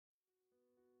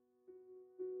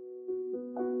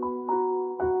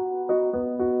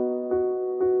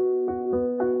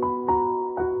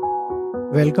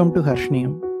Welcome to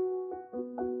Harashaneeyam.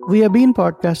 We have been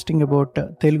podcasting about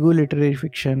Telugu literary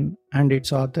fiction and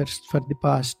its authors for the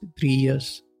past 3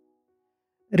 years.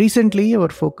 Recently, our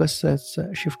focus has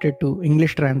shifted to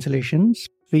English translations,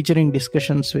 featuring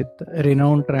discussions with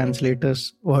renowned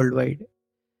translators worldwide.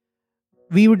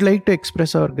 We would like to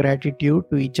express our gratitude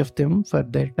to each of them for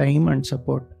their time and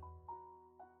support.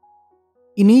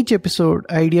 In each episode,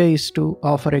 idea is to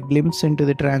offer a glimpse into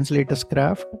the translator's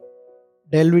craft,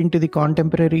 delve into the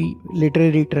contemporary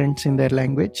literary trends in their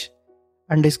language,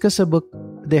 and discuss a book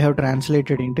they have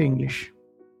translated into English.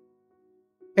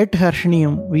 At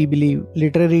Harashaneeyam, we believe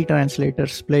literary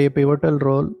translators play a pivotal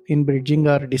role in bridging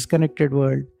our disconnected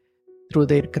world through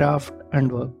their craft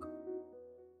and work.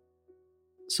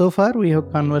 So far, we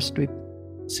have conversed with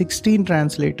 16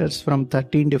 translators from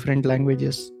 13 different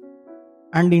languages,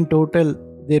 and in total,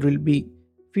 there will be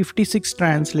 56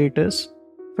 translators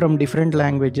from different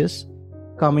languages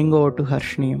coming over to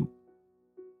Harashaneeyam.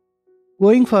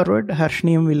 Going forward,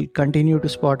 Harashaneeyam will continue to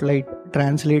spotlight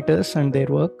translators and their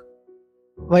work,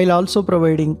 while also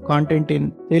providing content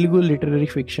in Telugu literary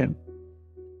fiction.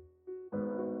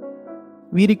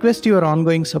 We request your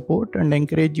ongoing support and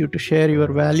encourage you to share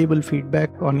your valuable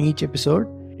feedback on each episode,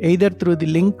 either through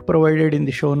the link provided in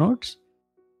the show notes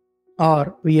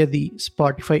or via the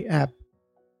Spotify app.